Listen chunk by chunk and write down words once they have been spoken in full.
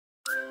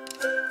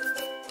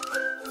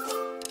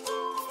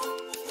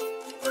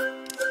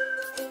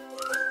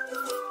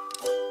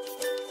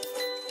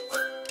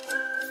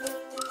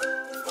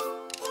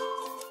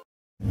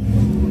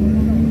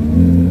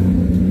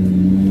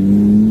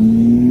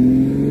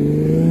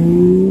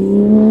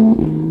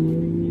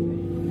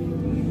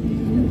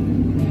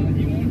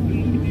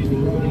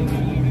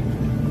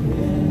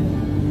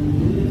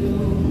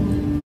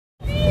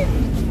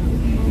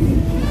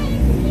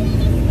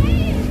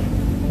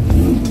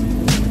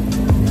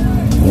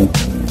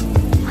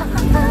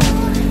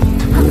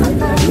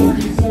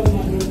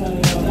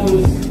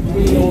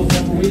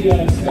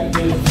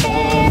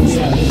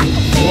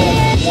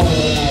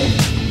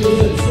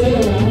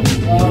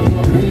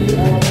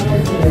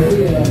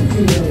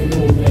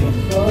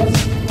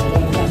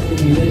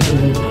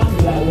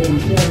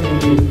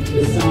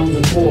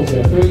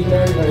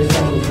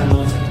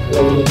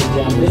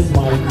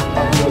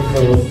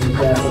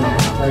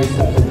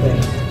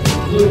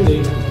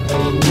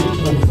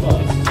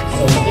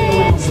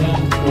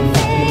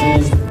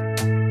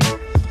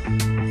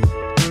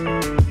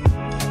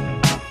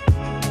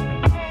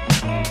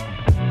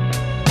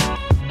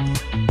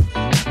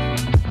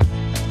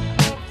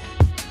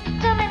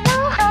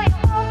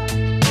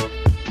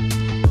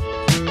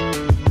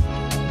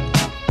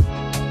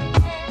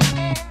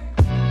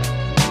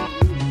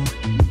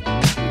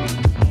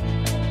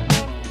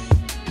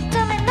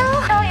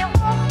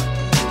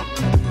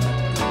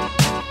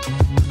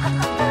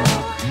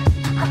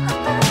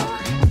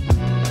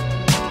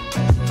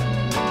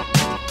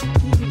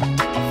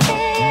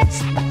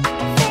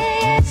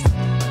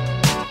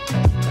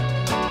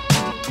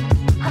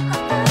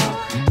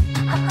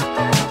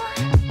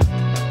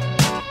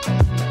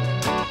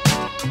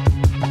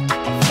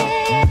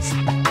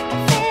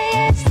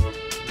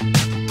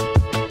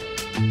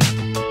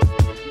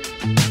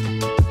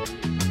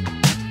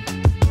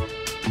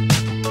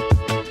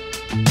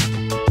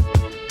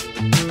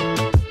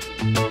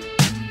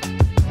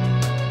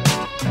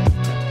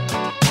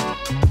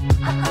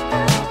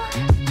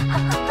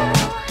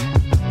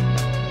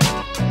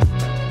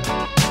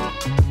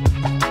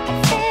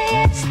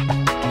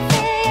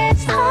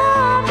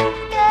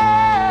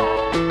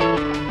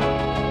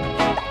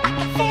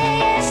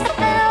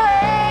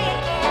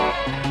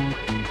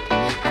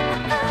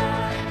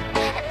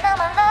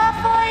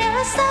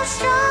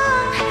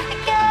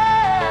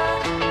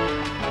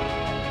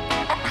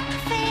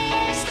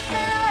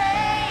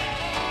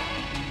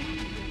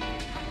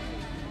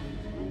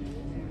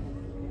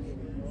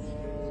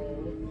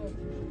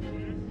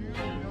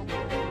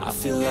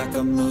I feel like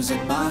I'm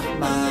losing my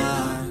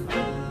mind.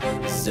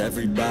 Is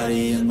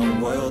everybody in the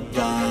world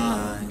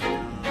blind?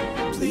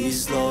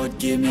 Please, Lord,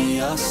 give me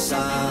a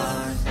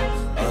sign,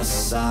 a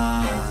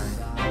sign.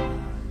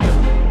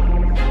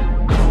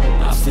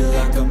 I feel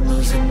like I'm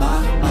losing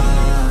my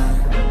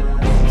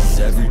mind. Is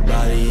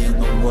everybody in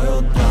the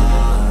world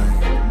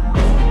blind?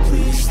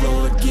 Please,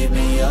 Lord, give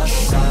me a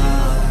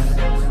sign,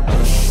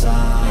 a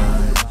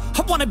sign.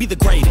 I wanna be the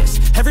greatest.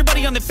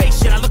 Everybody on the fake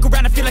shit. I look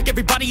around and feel like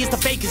everybody is the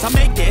fakest. I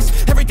make this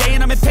every day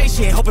and I'm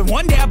impatient, hoping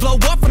one day I blow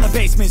up from the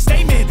basement.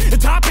 Statement, the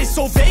top is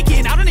so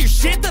vacant. I don't hear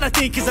shit that I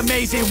think is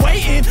amazing.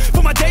 Waiting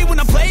for my day when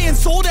I'm playing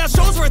sold out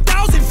shows for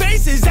 1,000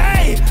 faces.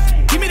 Hey,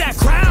 give me that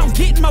crown,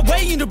 get in my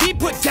way and to be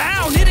put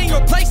down. It ain't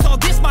your place, all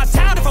this my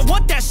town. If I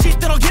want that shit,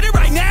 then I'll get it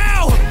right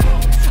now.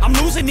 I'm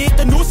losing it,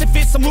 the noose it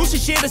fits, I'm losing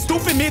shit. A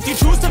stupid myth, you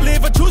choose to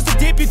live or choose to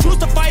dip. You choose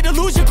to fight or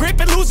lose your grip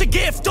and lose a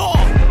gift.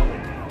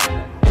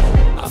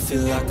 I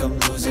feel like I'm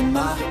losing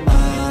my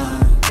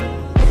mind.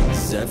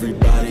 Is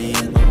everybody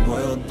in the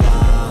world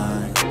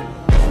blind?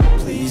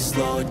 Please,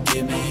 Lord,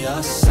 give me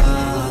a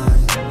sign,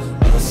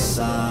 a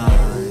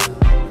sign.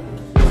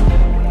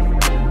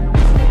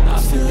 I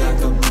feel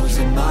like I'm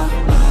losing my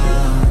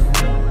mind.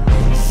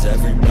 Is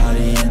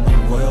everybody in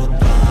the world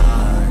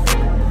blind?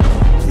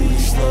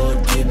 Please,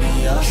 Lord, give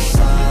me a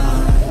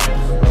sign,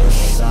 a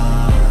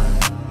sign.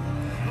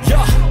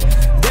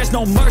 There's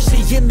no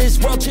mercy in this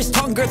world, just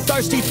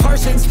hunger-thirsty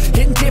persons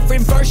in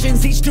different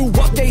versions. Each new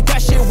update,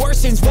 that shit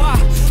worsens. Why?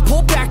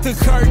 Pull back the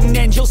curtain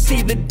and you'll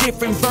see the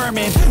different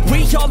vermin.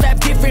 We all have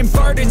different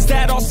burdens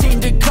that all seem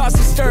to cause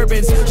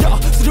disturbance. Yo,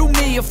 so do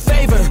me a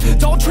favor,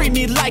 don't treat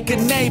me like a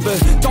neighbor.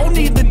 Don't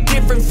need the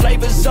different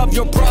flavors of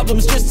your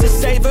problems just to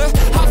savor.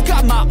 I've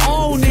got my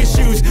own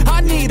issues, I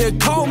need a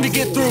comb to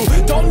get through.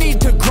 Don't need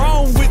to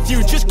groan with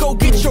you, just go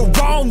get your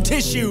own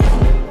tissue.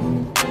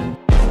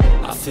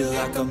 I feel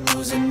like I'm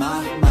losing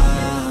my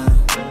mind.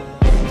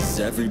 Is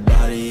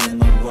everybody in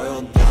the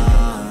world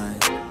blind?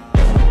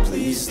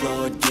 Please,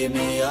 Lord, give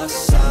me a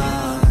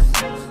sign,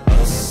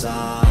 a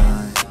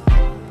sign.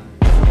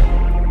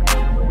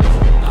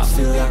 I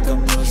feel like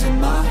I'm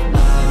losing my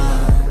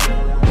mind.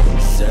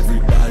 Is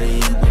everybody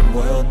in the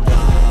world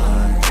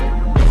blind?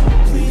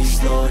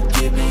 Please, Lord,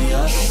 give me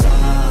a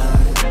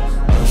sign,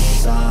 a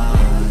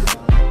sign.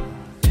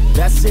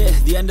 That that's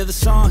it, the end of the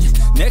song.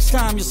 Next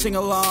time you'll sing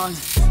along.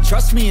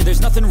 Trust me,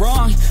 there's nothing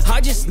wrong.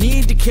 I just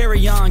need to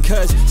carry on,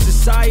 cause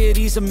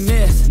society's a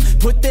myth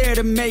put there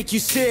to make you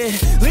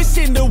sit.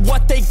 Listen to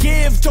what they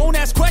give. Don't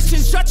ask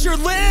questions, shut your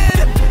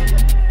lid.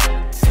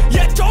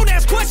 Yeah, don't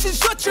ask questions,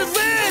 shut your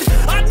lid.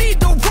 I need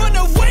to run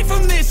away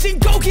from this and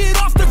go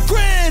get off the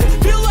grid.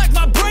 Feel like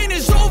my brain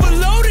is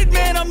overloaded,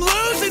 man, I'm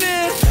losing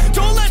it.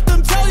 Don't let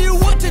them tell you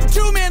what to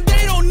do, man,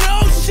 they don't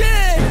know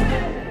shit.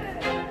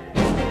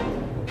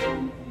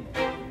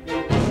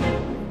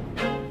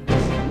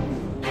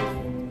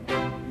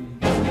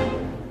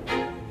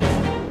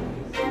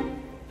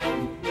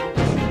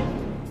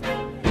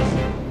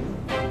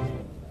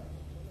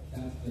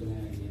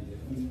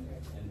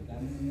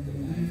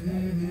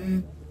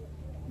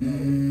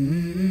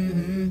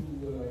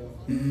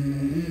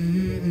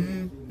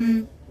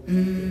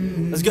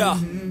 Let's go.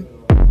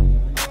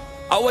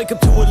 I wake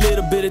up to a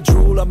little bit of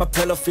drool on my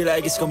pillow, feel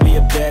like it's gonna be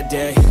a bad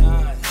day.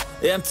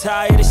 Yeah, I'm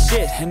tired of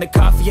shit, and the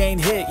coffee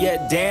ain't hit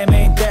yet, damn,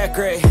 ain't that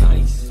great.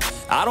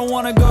 I don't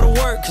wanna go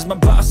to work, cause my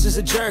boss is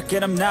a jerk,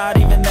 and I'm not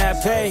even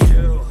that paid.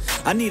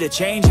 I need a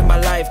change in my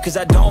life, cause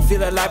I don't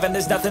feel alive, and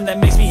there's nothing that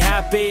makes me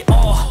happy.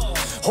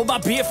 Hold my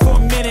beer for a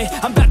minute,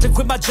 I'm about to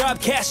quit my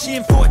job, cash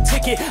in for a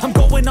ticket. I'm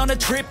going on a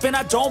trip and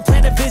I don't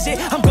plan to visit.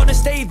 I'm gonna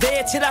stay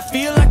there till I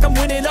feel like I'm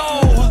winning,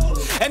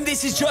 and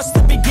this is just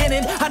the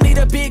beginning. I need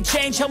a big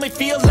change, help me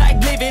feel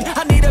like living.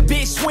 I need a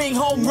big swing,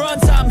 home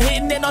runs I'm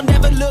hitting, and I'll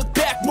never look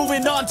back,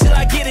 moving on till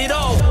I get it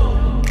all.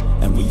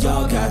 And we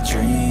all got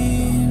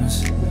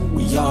dreams,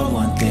 we all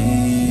want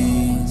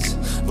things,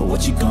 but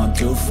what you gonna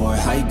do for it?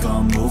 How you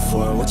gonna move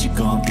for it? What you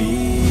gonna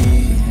be?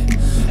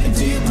 And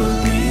do you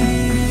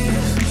believe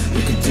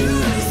you can do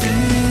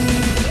anything?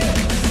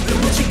 But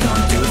what you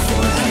gonna do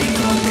for it? How you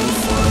gonna move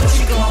for it? What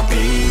you gonna be?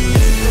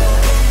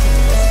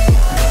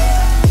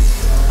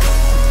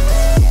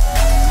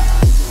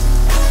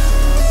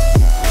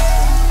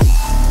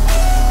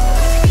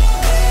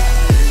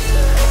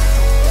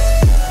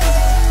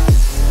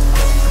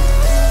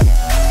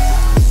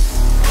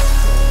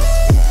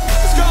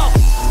 Let's go.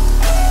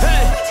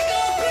 Hey.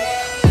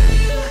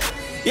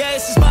 Yeah,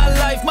 this is my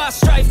life, my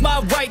strife,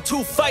 my right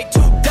to fight, to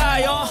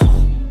die on.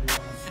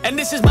 And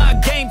this is my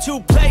game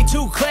to play,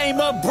 to claim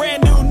a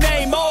brand new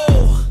name,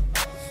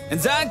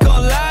 And I ain't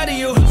gonna lie to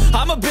you,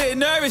 I'm a bit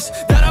nervous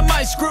that I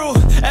might screw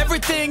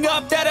everything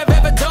up that I've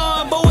ever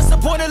done. But what's the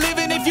point of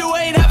living if you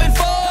ain't having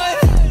fun?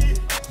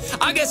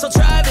 I guess I'll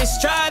try this,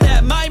 try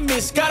that, might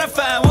miss, gotta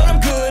find what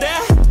I'm good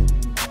at.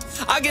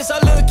 I guess I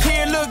look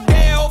here, look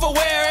there, over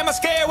where am I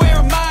scared, where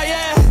am I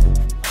at?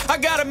 I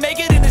gotta make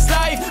it in this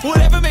life,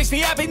 whatever makes me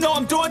happy, know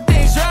I'm doing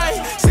things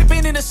right.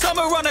 Sipping in the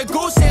summer on a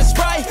goose and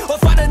Sprite, or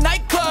find a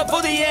nightclub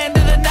for the end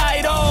of the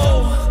night,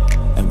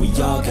 And we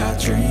all got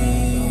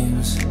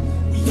dreams,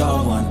 we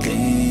all want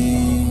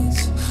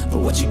things, but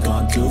what you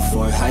gonna do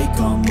for it? How you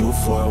gonna move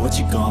for it? What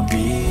you gonna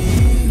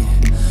be?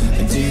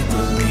 And do you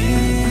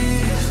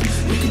believe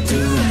you can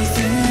do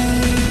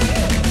anything?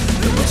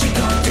 But what you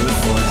gonna do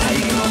for it? How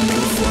you gonna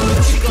move for it?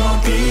 What you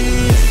gonna be?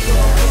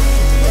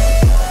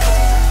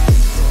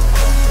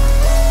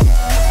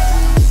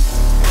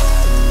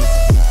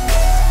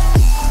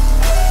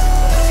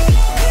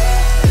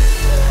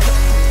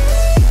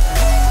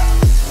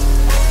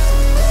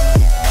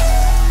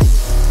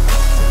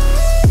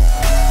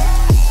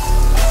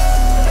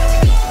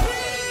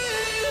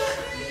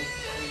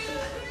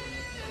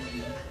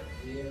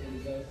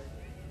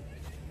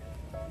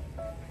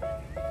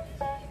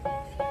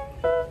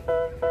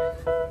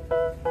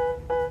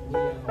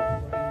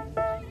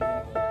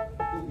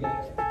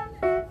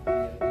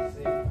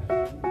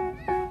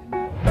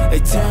 They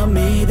tell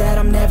me that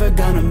I'm never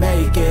gonna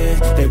make it.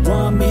 They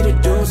want me to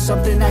do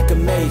something that could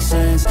make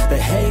sense. They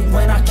hate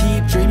when I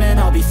keep dreaming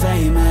I'll be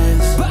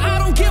famous, but I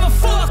don't give a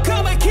fuck,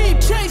 I'ma keep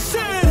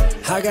chasing.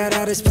 I got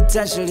all this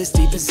potential that's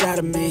deep inside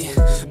of me,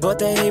 but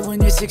they hate when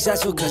you're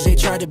successful cause they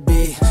try to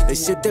be. They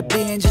sit there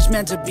being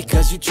judgmental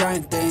because you're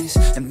trying things,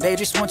 and they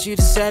just want you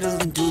to settle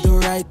and do the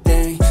right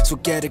thing. So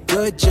get a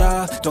good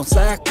job, don't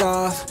slack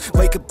off.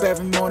 Wake up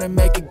every morning,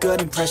 make a good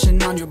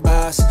impression on your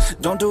boss.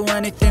 Don't do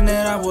anything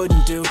that I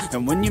wouldn't do,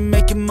 and when you're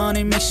making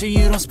money, make sure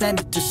you don't spend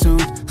it too soon.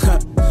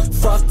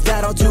 Fuck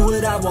that, I'll do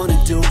what I wanna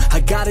do.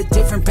 I got a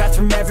different path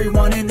from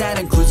everyone, and that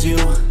includes you.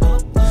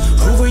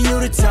 Who are you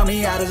to tell me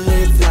how to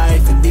live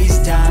life? In these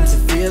times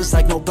it feels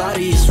like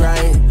nobody is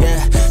right,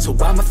 yeah. So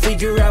I'ma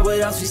figure out what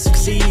else we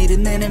succeed,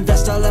 and then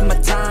invest all of my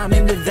time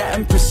into that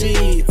and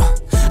proceed.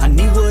 I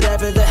need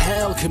whatever the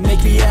hell could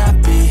make me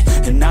happy,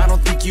 and I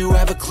don't think you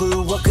have a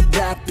clue what could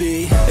that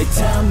be. They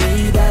tell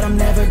me that I'm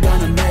never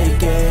gonna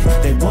make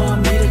it. They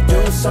want me to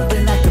do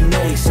something that can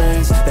make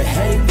sense. They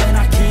hate when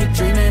I keep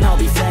dreaming I'll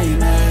be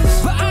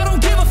famous, but I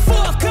don't give a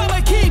fuck,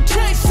 I'ma keep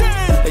chasing.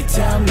 They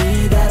tell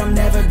me that I'm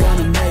never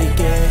gonna make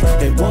it.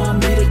 They want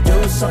me to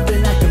do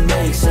something that can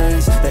make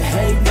sense. They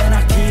hate when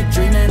I keep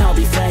dreaming I'll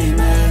be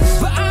famous,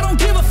 but I don't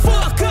give a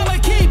fuck, I'ma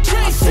keep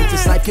chasing. I'll take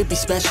this life could be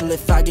special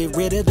if I get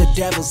rid of the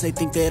devils. They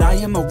think that I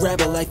am a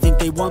rebel, I think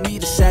they want me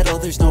to settle.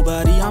 There's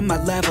nobody on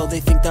my level, they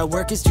think that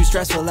work is too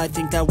stressful. I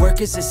think that work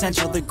is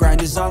essential, the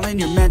grind is all in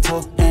your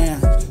mental.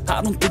 And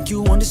I don't think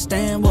you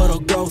understand what I'll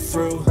go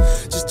through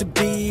just to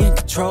be in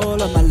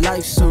control of my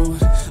life soon.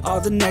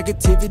 All the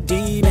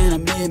negativity, man,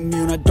 I'm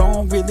immune. I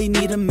don't really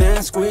need a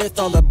mask with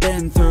all I've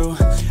been through.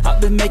 I've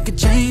been making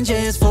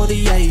changes for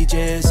the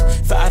ages.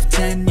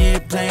 5-10 year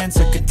plans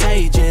are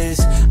contagious.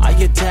 I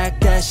attack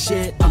that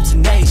shit, I'm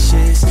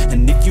tenacious.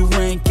 And if you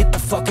ain't, get the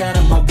fuck out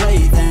of my way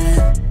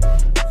then.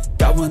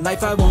 Got one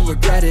life, I won't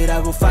regret it. I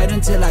will fight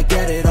until I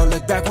get it. I'll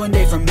look back one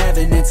day from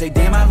heaven and say,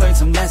 damn, I learned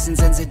some lessons.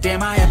 And say,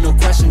 damn, I have no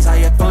questions. I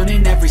had fun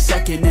in every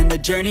second, and the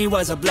journey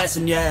was a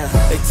blessing, yeah.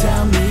 They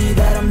tell me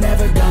that I'm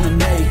never gonna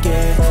make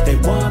it. They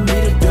want me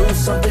to do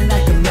something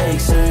that can make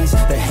sense.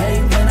 They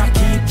hate when I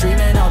keep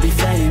dreaming I'll be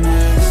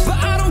famous, but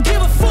I don't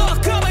give a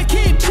fuck, I'ma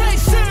keep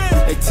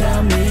chasing. They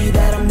tell me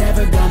that I'm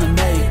never gonna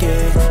make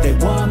it. They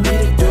want me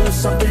to do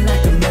something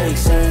that can make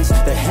sense.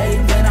 They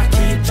hate when I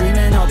keep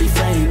dreaming I'll be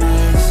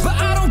famous, but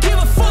I don't give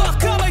a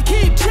fuck, I'ma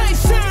keep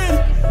chasing.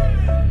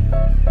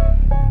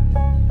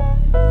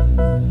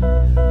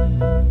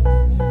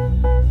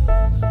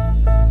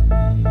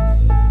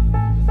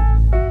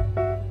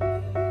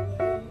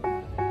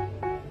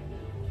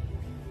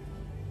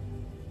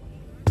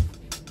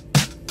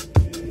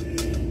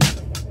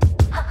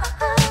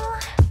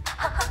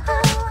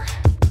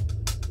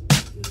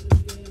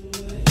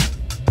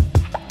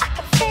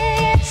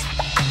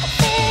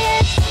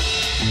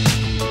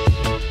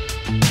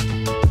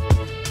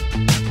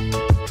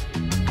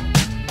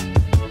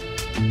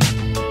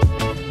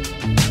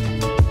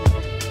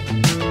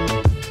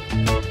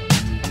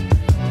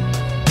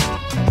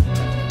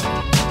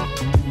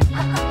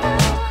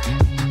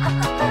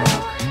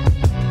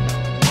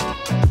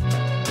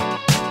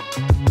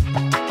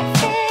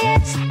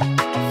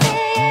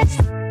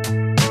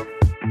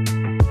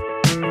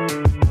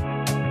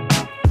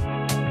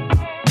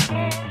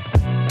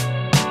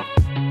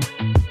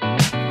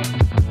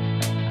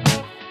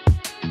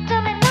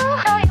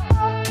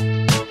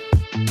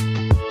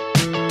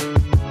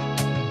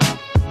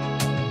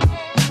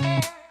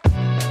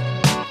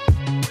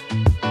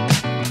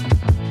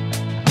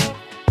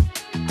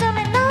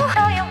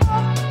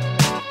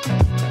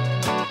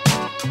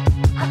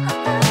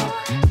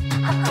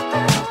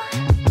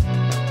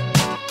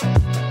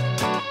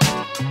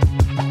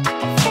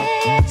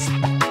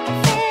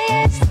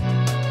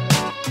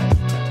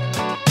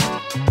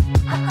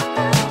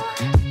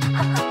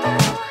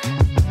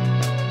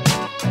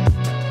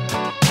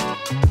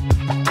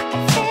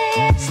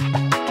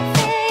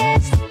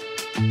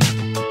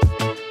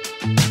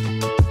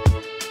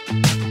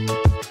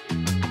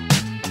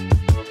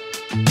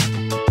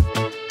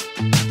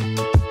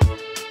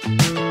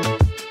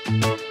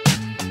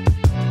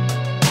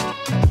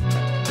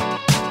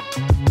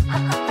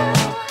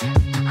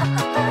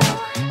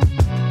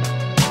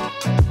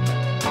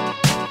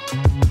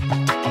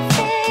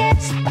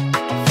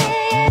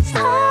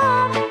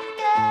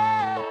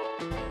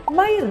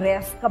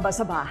 Ref ka ba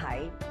sa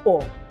bahay? O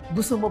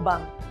gusto mo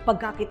bang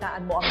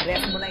pagkakitaan mo ang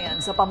ref mo na yan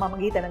sa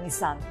pamamagitan ng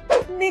isang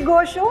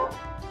negosyo?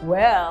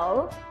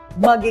 Well,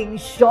 maging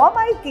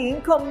Siomai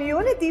King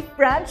Community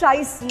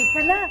Franchisee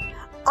ka na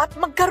at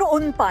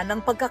magkaroon pa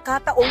ng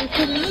pagkakataong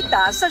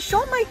kumita sa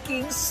Siomai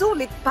King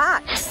Sulit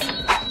Packs.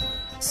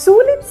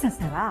 Sulit sa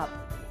sarap,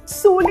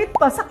 sulit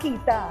pa sa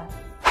kita.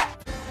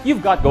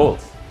 You've got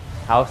goals.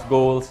 House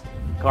goals,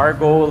 car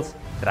goals,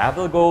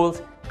 travel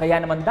goals. Kaya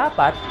naman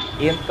dapat,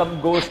 income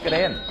goals ka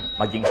rin.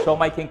 Maging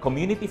Siomai King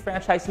Community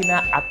Franchisee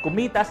na at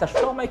kumita sa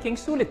Siomai King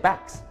Sulit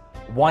Packs.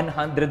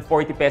 140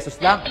 pesos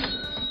lang.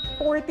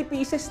 40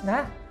 pieces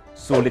na.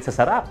 Sulit sa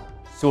sarap.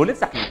 Sulit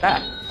sa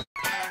kita.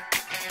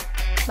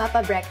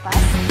 Mapa-breakfast?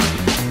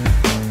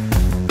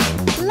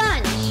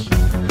 Lunch?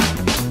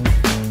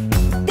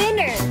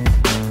 Dinner?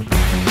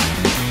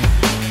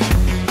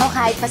 O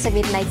kahit pa sa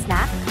midnight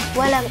snack,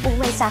 walang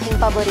umay sa aking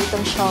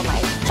paboritong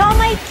siomai.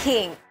 Siomai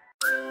King!